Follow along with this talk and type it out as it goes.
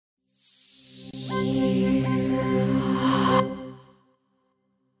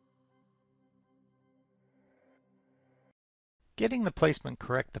Getting the placement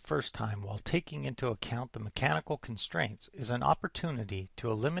correct the first time while taking into account the mechanical constraints is an opportunity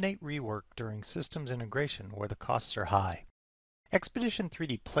to eliminate rework during systems integration where the costs are high. Xpedition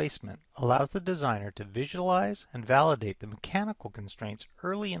 3D placement allows the designer to visualize and validate the mechanical constraints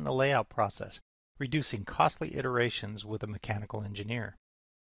early in the layout process, reducing costly iterations with a mechanical engineer.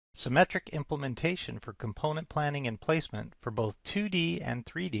 Symmetric implementation for component planning and placement for both 2D and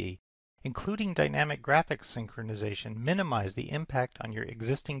 3D, including dynamic graphics synchronization, minimize the impact on your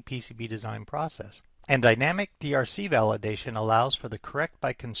existing PCB design process. And dynamic DRC validation allows for the correct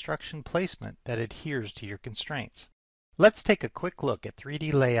by construction placement that adheres to your constraints. Let's take a quick look at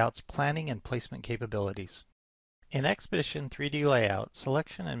 3D Layout's planning and placement capabilities. In Xpedition 3D Layout,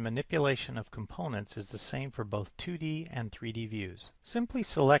 selection and manipulation of components is the same for both 2D and 3D views. Simply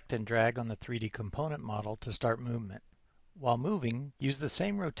select and drag on the 3D component model to start movement. While moving, use the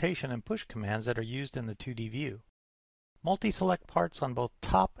same rotation and push commands that are used in the 2D view. Multi-select parts on both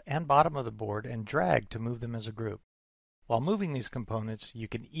top and bottom of the board and drag to move them as a group. While moving these components, you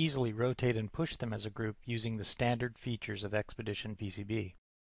can easily rotate and push them as a group using the standard features of Xpedition PCB.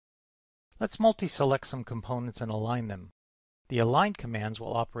 Let's multi-select some components and align them. The align commands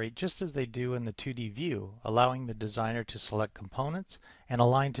will operate just as they do in the 2D view, allowing the designer to select components and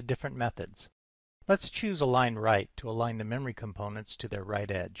align to different methods. Let's choose Align Right to align the memory components to their right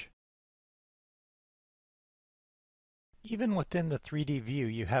edge. Even within the 3D view,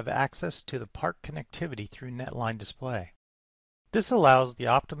 you have access to the part connectivity through NetLine Display. This allows the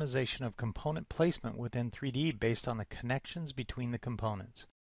optimization of component placement within 3D based on the connections between the components.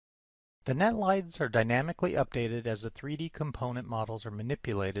 The netlines are dynamically updated as the 3D component models are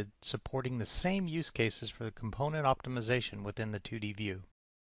manipulated, supporting the same use cases for the component optimization within the 2D view.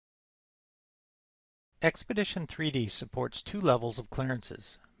 Xpedition 3D supports two levels of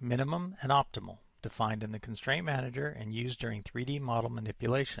clearances, minimum and optimal, defined in the Constraint Manager and used during 3D model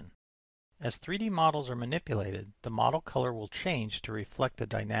manipulation. As 3D models are manipulated, the model color will change to reflect the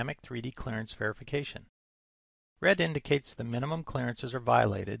dynamic 3D clearance verification. Red indicates the minimum clearances are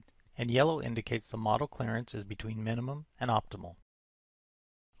violated, and yellow indicates the model clearance is between minimum and optimal.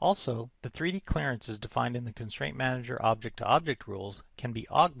 Also, the 3D clearances defined in the Constraint Manager object-to-object rules can be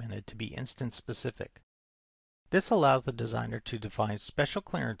augmented to be instance-specific. This allows the designer to define special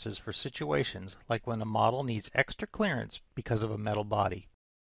clearances for situations like when a model needs extra clearance because of a metal body.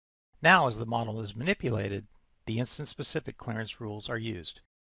 Now, as the model is manipulated, the instance-specific clearance rules are used.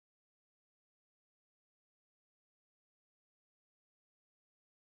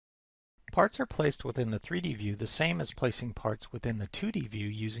 Parts are placed within the 3D view the same as placing parts within the 2D view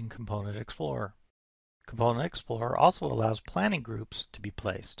using Component Explorer. Component Explorer also allows planning groups to be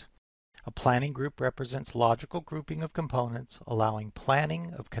placed. A planning group represents logical grouping of components, allowing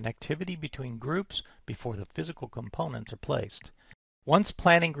planning of connectivity between groups before the physical components are placed. Once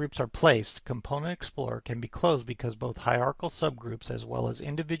planning groups are placed, Component Explorer can be closed because both hierarchical subgroups as well as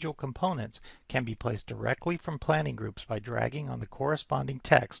individual components can be placed directly from planning groups by dragging on the corresponding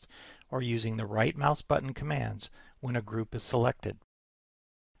text or using the right mouse button commands when a group is selected.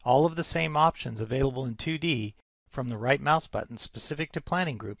 All of the same options available in 2D from the right mouse button specific to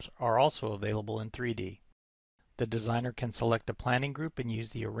planning groups are also available in 3D. The designer can select a planning group and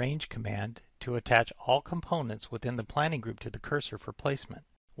use the Arrange command to attach all components within the planning group to the cursor for placement.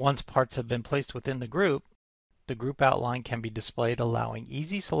 Once parts have been placed within the group outline can be displayed, allowing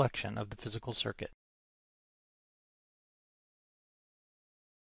easy selection of the physical circuit.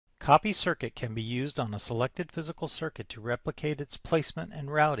 Copy circuit can be used on a selected physical circuit to replicate its placement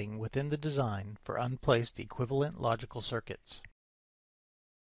and routing within the design for unplaced equivalent logical circuits.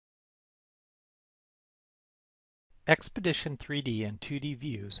 Xpedition 3D and 2D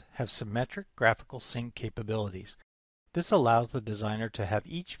views have symmetric graphical sync capabilities. This allows the designer to have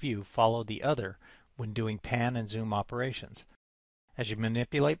each view follow the other when doing pan and zoom operations. As you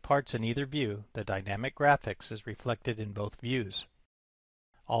manipulate parts in either view, the dynamic graphics is reflected in both views.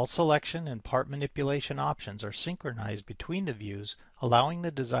 All selection and part manipulation options are synchronized between the views, allowing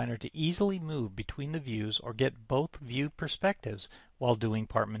the designer to easily move between the views or get both view perspectives while doing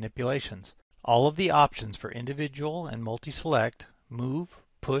part manipulations. All of the options for individual and multi-select, move,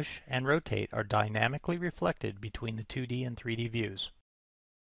 push, and rotate are dynamically reflected between the 2D and 3D views.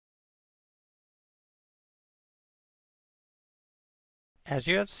 As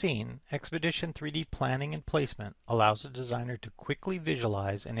you have seen, Xpedition 3D planning and placement allows the designer to quickly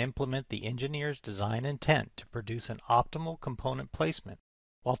visualize and implement the engineer's design intent to produce an optimal component placement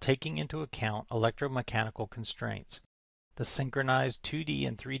while taking into account electromechanical constraints. The synchronized 2D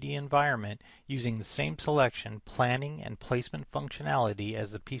and 3D environment using the same selection, planning, and placement functionality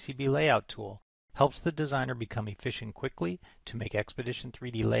as the PCB layout tool helps the designer become efficient quickly to make Xpedition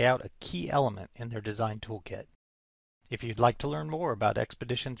 3D layout a key element in their design toolkit. If you'd like to learn more about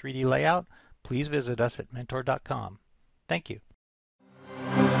Xpedition 3D layout, please visit us at mentor.com. Thank you.